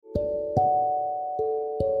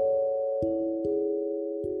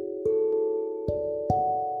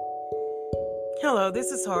Hello,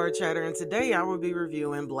 this is Hard Chatter, and today I will be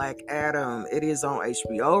reviewing Black Adam. It is on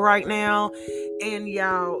HBO right now, and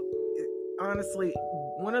y'all, honestly,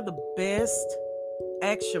 one of the best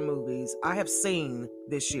action movies I have seen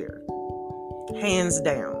this year, hands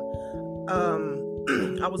down.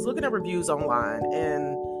 I was looking at reviews online,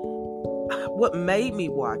 and what made me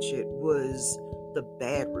watch it was the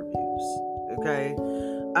bad reviews. Okay,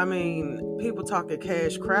 I mean, people talking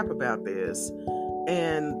cash crap about this,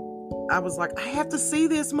 and I was like, I have to see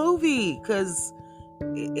this movie because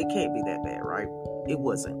it can't be that bad, right? It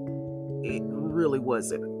wasn't. It really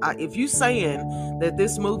wasn't. If you saying that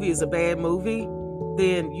this movie is a bad movie,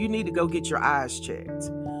 then you need to go get your eyes checked.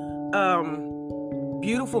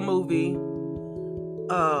 Beautiful movie.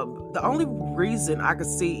 The only reason I could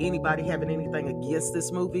see anybody having anything against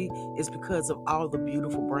this movie is because of all the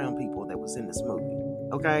beautiful brown people that was in this movie.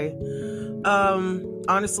 Okay.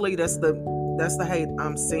 Honestly, that's the hate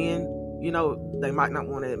I'm seeing. You know, they might not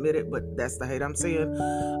want to admit it, but that's the hate I'm seeing.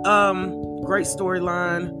 Great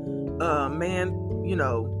storyline. Man, you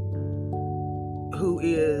know, who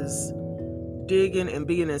is digging and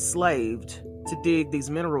being enslaved to dig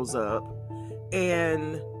these minerals up.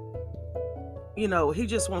 And, you know, he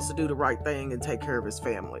just wants to do the right thing and take care of his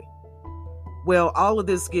family. Well, all of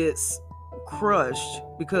this gets crushed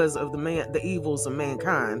because of the evils of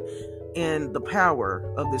mankind and the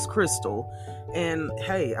power of this crystal. And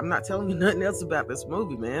hey, I'm not telling you nothing else about this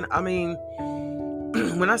movie, man. I mean,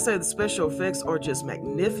 when I say the special effects are just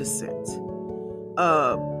magnificent,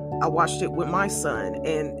 I watched it with my son,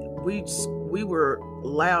 and we were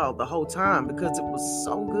loud the whole time because it was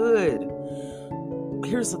so good.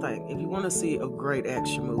 Here's the thing: if you want to see a great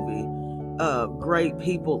action movie, great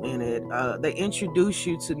people in it, they introduce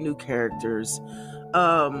you to new characters.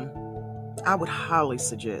 I would highly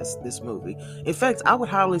suggest this movie. In fact, I would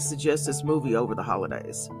highly suggest this movie over the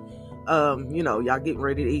holidays. You know, y'all getting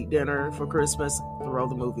ready to eat dinner for Christmas, throw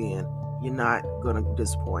the movie in. You're not going to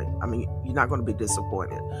disappoint. I mean, you're not going to be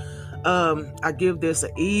disappointed. I give this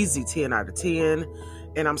an easy 10 out of 10.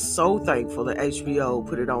 And I'm so thankful that HBO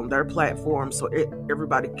put it on their platform so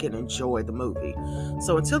everybody can enjoy the movie.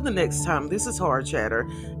 So until the next time, this is Hard Chatter,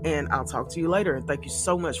 and I'll talk to you later. And thank you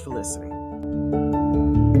so much for listening.